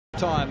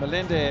time.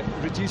 Melende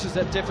reduces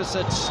that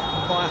deficit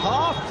by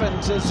half, and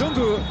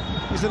Zungu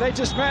is the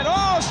latest man.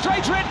 Oh,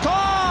 straight red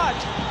card!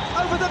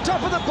 Over the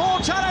top of the ball,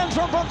 challenge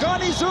from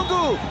Bongani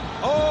Zungu.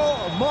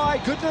 Oh,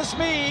 my goodness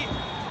me.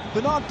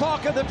 Bernard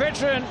Parker, the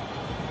veteran,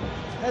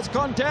 has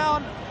gone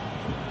down,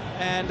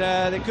 and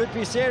there could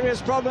be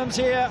serious problems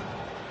here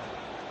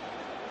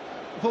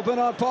for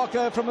Bernard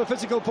Parker from a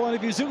physical point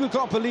of view. Zungu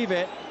can't believe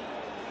it.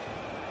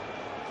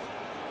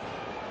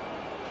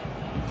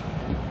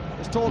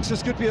 This talks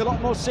this could be a lot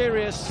more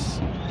serious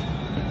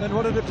than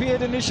what it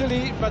appeared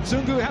initially, but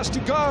Zungu has to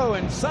go,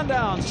 and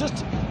Sundowns,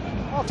 just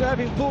after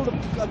having pulled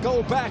a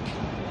goal back,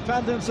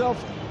 found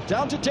themselves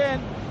down to 10.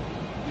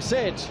 You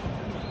said,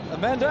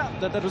 Amanda,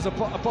 that was a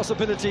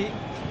possibility,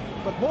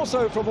 but more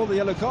so from all the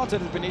yellow cards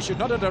that had been issued,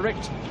 not a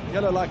direct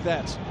yellow like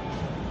that.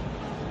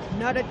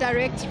 Not a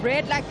direct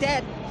red like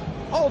that.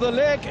 Oh, the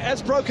leg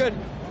has broken.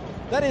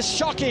 That is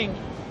shocking.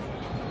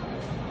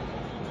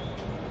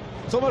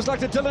 It's almost like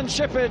the Dylan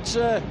Shepherd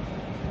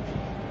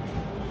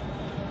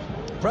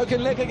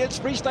broken leg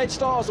against Free State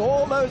Stars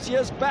all those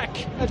years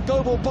back at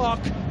Global Park.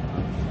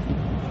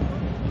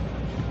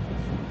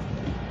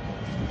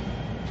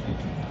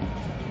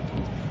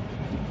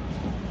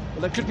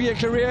 Well, that could be a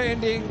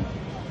career-ending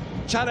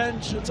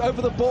challenge. It's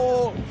over the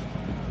ball.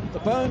 The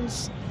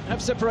bones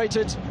have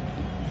separated.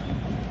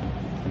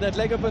 That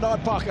leg of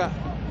Bernard Parker.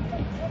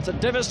 It's a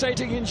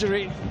devastating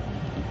injury.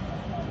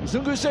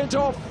 Zungu sent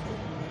off.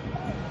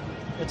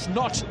 It's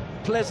not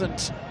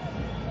pleasant.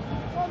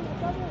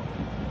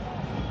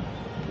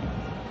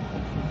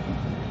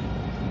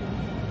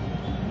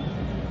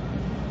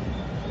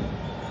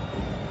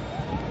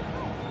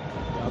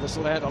 Now this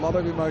will add a lot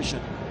of emotion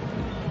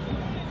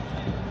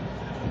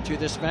to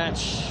this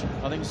match.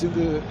 I think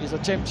Zungu is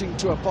attempting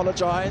to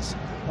apologize.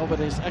 Oh, but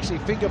there's actually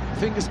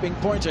fingers being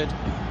pointed.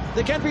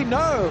 There can be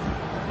no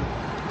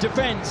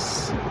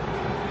defense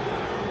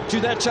to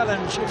that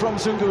challenge from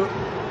Zungu.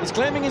 He's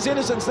claiming his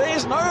innocence. There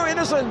is no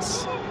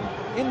innocence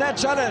in that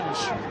challenge.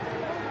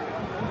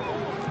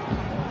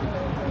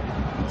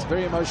 It's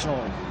very emotional.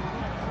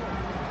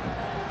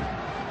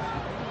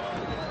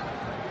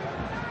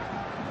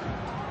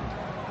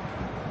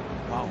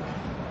 Wow.